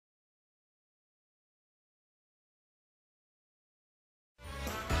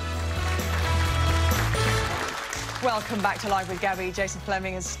Welcome back to Live with Gabby. Jason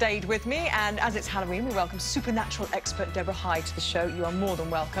Fleming has stayed with me, and as it's Halloween, we welcome supernatural expert Deborah Hyde to the show. You are more than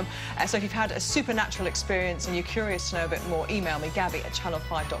welcome. So if you've had a supernatural experience and you're curious to know a bit more, email me,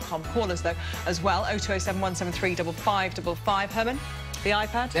 gabby@channel5.com. Call us, though, as well, 0207 173 5555. Herman? The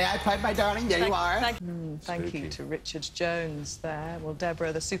iPad? The iPad, my darling, there you are. Thank you to Richard Jones there. Well,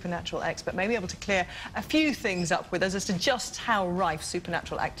 Deborah, the supernatural expert, may be able to clear a few things up with us as to just how rife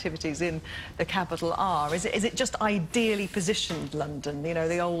supernatural activities in the capital are. Is it just ideally positioned, London, you know,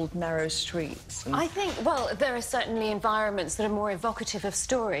 the old narrow streets? I think, well, there are certainly environments that are more evocative of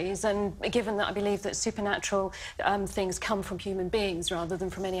stories, and given that I believe that supernatural things come from human beings rather than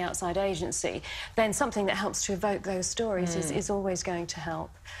from any outside agency, then something that helps to evoke those stories is always going to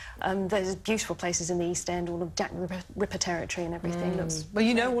help. There's beautiful places in the East End, all of Jack the Ripper territory and everything. Well,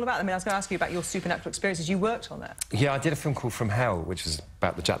 you know all about them. I mean, I was going to ask you about your supernatural experiences. You worked on that. Yeah, I did a film called From Hell, which was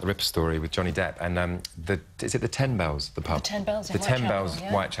about the Jack the Ripper story with Johnny Depp. And is it the Ten Bells, the pub? The Ten Bells in the Ten Bells,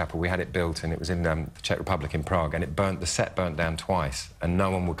 yeah. Whitechapel. We had it built, and it was in the Czech Republic in Prague, and the set burnt down twice, and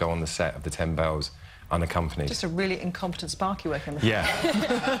no one would go on the set of the Ten Bells unaccompanied. Just a really incompetent sparky working. Yeah.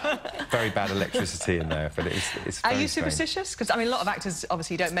 Very bad electricity in there, but it's Are very you superstitious? Because, I mean, a lot of actors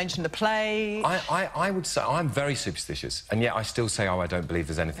obviously don't mention the play. I would say I'm very superstitious, and yet I still say, oh, I don't believe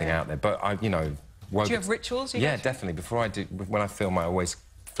there's anything out there. But you know... Do you have rituals? Yeah, definitely. Before I do... When I film, I always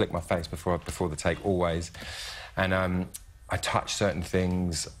flick my face before the take, always. And I touch certain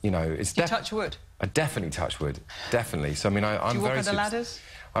things, you know... Do you touch wood? I definitely touch wood, definitely. So, I mean, I'm very... Do you walk under ladders?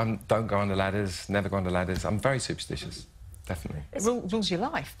 Don't go under ladders, never go under ladders. I'm very superstitious, definitely. It rules your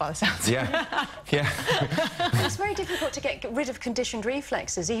life, by the sounds of it. Yeah, yeah. It's very difficult to get rid of conditioned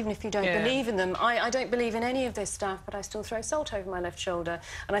reflexes, even if you don't believe in them. I don't believe in any of this stuff, but I still throw salt over my left shoulder,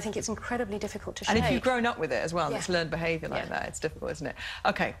 and I think it's incredibly difficult to shake. And if you've grown up with it as well, and it's learned behaviour like that, it's difficult, isn't it?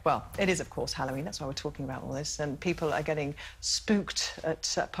 OK, well, it is, of course, Halloween. That's why we're talking about all this. And people are getting spooked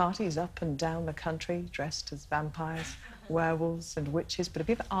at parties up and down the country, dressed as vampires, werewolves and witches. But have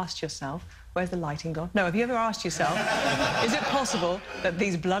you ever asked yourself, where's the lighting gone? No, have you ever asked yourself, is it possible that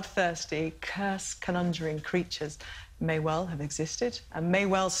these bloodthirsty, curse-conjuring creatures may well have existed and may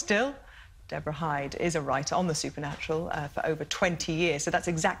well still? Deborah Hyde is a writer on the supernatural for over 20 years, so that's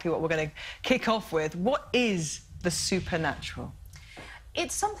exactly what we're going to kick off with. What is the supernatural?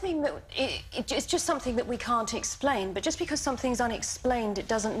 It's something that... it's just something that we can't explain, but just because something's unexplained, it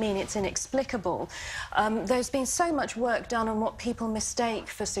doesn't mean it's inexplicable. There's been so much work done on what people mistake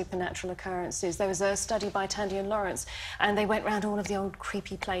for supernatural occurrences. There was a study by Tandy and Lawrence, and they went round all of the old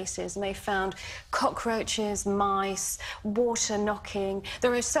creepy places, and they found cockroaches, mice, water knocking.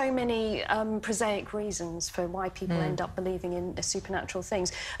 There are so many prosaic reasons for why people end up believing in supernatural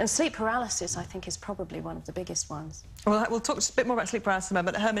things. And sleep paralysis, I think, is probably one of the biggest ones. Well, we'll talk just a bit more about sleep paralysis in a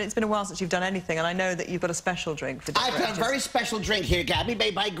moment. Herman, it's been a while since you've done anything, and I know that you've got a special drink for I've got a very special drink here, Gabby,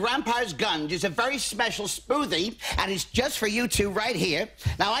 made by Grandpa's Gunge. It's a very special smoothie, and it's just for you two right here.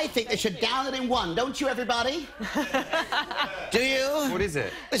 Now, I think they should down it in one, don't you, everybody? Do you? What is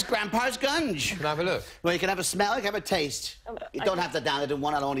it? It's Grandpa's Gunge. Can I have a look? Well, you can have a smell, you can have a taste. You don't have to down it in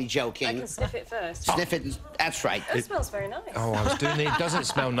one, I'm only joking. I can sniff it first. Sniff it, that's right. That smells very nice. Oh, I was doing it. It doesn't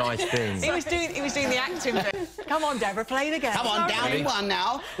smell nice things. He was doing the acting bit. Come on, Deborah, play it again. Come on, down in one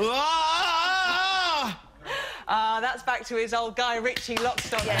now. That's back to his old Guy Ritchie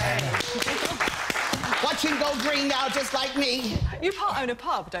lockstock. Watch him go green now, just like me. You own a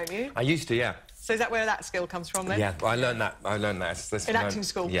pub, don't you? I used to, yeah. So is that where that skill comes from, then? Yeah, well, I learned that. In acting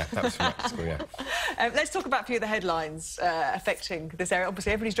school? Yeah, that was from acting school, yeah. Let's talk about a few of the headlines affecting this area.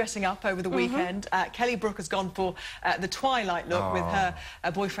 Obviously, everybody's dressing up over the weekend. Kelly Brook has gone for the Twilight look with her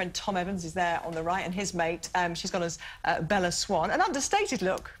boyfriend Tom Evans is there on the right, and his mate. She's gone as Bella Swan. An understated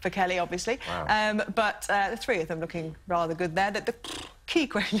look for Kelly, obviously. Wow. But the three of them looking rather good there. The key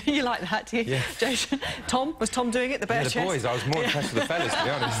question, you like that, do you, Jason? Was Tom doing it, the bear chest? The boys, I was more impressed with the fellas, to be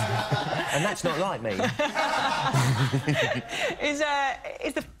honest. And that's not like me. Is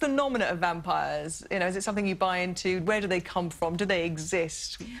the phenomena of vampires, you know, is it something you buy into? Where do they come from? Do they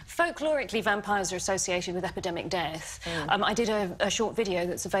exist? Folklorically, vampires are associated with epidemic death. I did a short video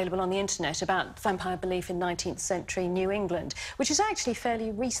that's available on the internet about vampire belief in 19th century New England, which is actually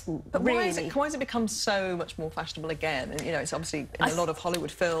fairly recent. But why has it become so much more fashionable again? And, you know, it's obviously in a lot of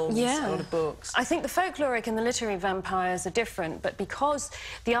Hollywood films, a lot of books. I think the folkloric and the literary vampires are different, but because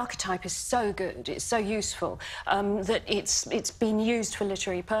the archetype is so good, it's so useful, that it's been used for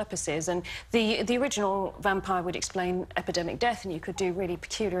literary purposes. And the original vampire would explain epidemic death, and you could do really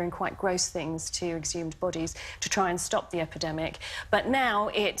peculiar and quite gross things to your exhumed bodies to try and stop the epidemic. But now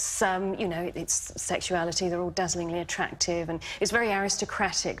it's, you know, it's sexuality. They're all dazzlingly attractive, and it's very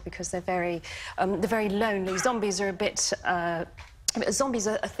aristocratic because they're very lonely. Zombies are a bit... zombies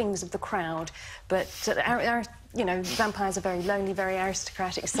are things of the crowd, but you know, vampires are very lonely, very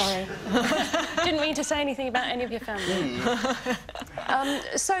aristocratic. Sorry. Didn't mean to say anything about any of your family.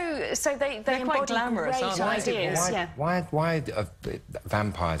 So they They're quite glamorous, great aren't they? ideas. Why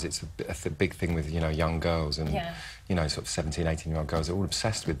vampires? It's a big thing with, you know, young girls and, you know, sort of 17, 18-year-old girls are all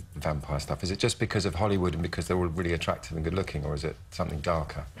obsessed with vampire stuff. Is it just because of Hollywood and because they're all really attractive and good-looking, or is it something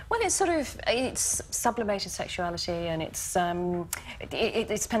darker? Well, it's sort of... it's sublimated sexuality, and it's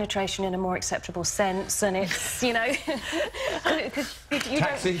penetration in a more acceptable sense, and it's, you know...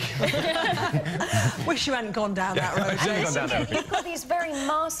 Taxi! Wish you hadn't gone down that road. You've got these very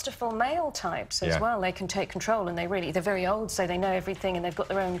masterful male types as well. They can take control, and they're very old, so they know everything, and they've got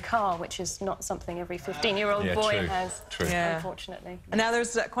their own car, which is not something every 15-year-old boy has, unfortunately. And now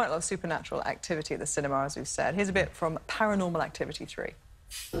there's quite a lot of supernatural activity at the cinema, as we've said. Here's a bit from Paranormal Activity 3.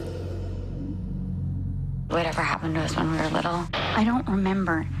 Whatever happened to us when we were little, I don't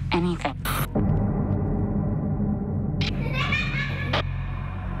remember anything.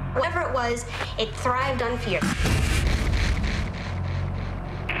 Whatever it was, it thrived on fear.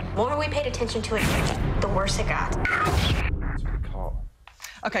 The more we paid attention to it, the worse it got.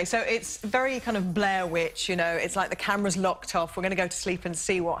 OK, so it's very kind of Blair Witch, you know, it's like the camera's locked off, we're going to go to sleep and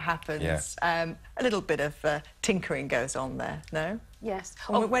see what happens. A little bit of tinkering goes on there, no? Yes.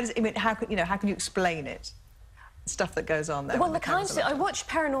 Where does it, I mean, how can you explain it? Stuff that goes on there. Well, I watched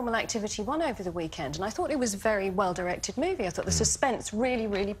Paranormal Activity 1 over the weekend, and I thought it was a very well-directed movie. I thought the suspense really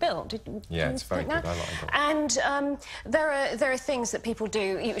built. It's very good. I like it. And there are things that people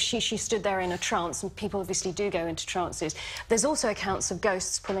do. She stood there in a trance, and people obviously do go into trances. There's also accounts of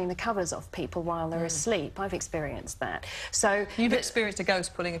ghosts pulling the covers off people while they're asleep. I've experienced that. So you've experienced a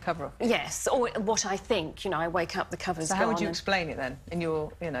ghost pulling a cover off? Yes, or what I think. You know, I wake up, the cover's gone. So how would you explain it then? In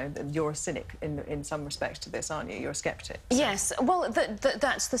your, you know, you're a cynic in some respects to this, aren't you? You're a sceptic. So. Yes, well,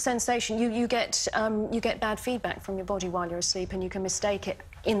 that's the sensation. You get bad feedback from your body while you're asleep, and you can mistake it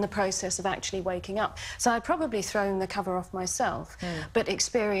in the process of actually waking up. So I'd probably thrown the cover off myself, but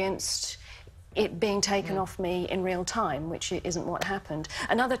experienced it being taken off me in real time, which isn't what happened.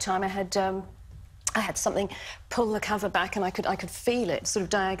 Another time I had something pull the cover back, and I could feel it sort of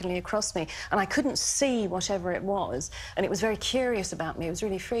diagonally across me, and I couldn't see whatever it was, and it was very curious about me. It was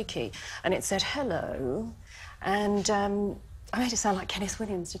really freaky, and it said hello, and I made it sound like Kenneth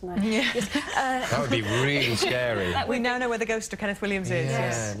Williams, didn't I? Yeah. Yes. That would be really scary. We now know where the ghost of Kenneth Williams is.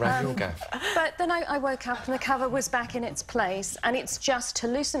 Yeah, round your gaff. But then I woke up and the cover was back in its place, and it's just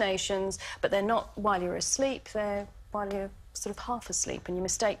hallucinations, but they're not while you're asleep, they're while you're sort of half asleep, and you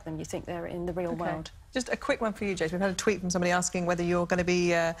mistake them, you think they're in the real world. Just a quick one for you, Jason. We've had a tweet from somebody asking whether you're going to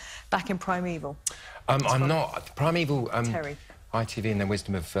be back in Primeval. I'm not. Primeval... Terry. ITV, in their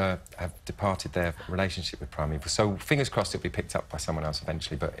wisdom, have departed their relationship with Primeval. So, fingers crossed it'll be picked up by someone else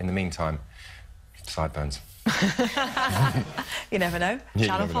eventually, but in the meantime, sideburns. You never know. Yeah,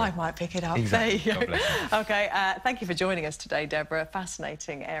 Channel 5 might pick it up. Exactly. There you go. God bless you. OK, thank you for joining us today, Deborah.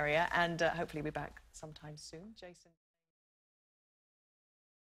 Fascinating area, and hopefully we'll be back sometime soon. Jason.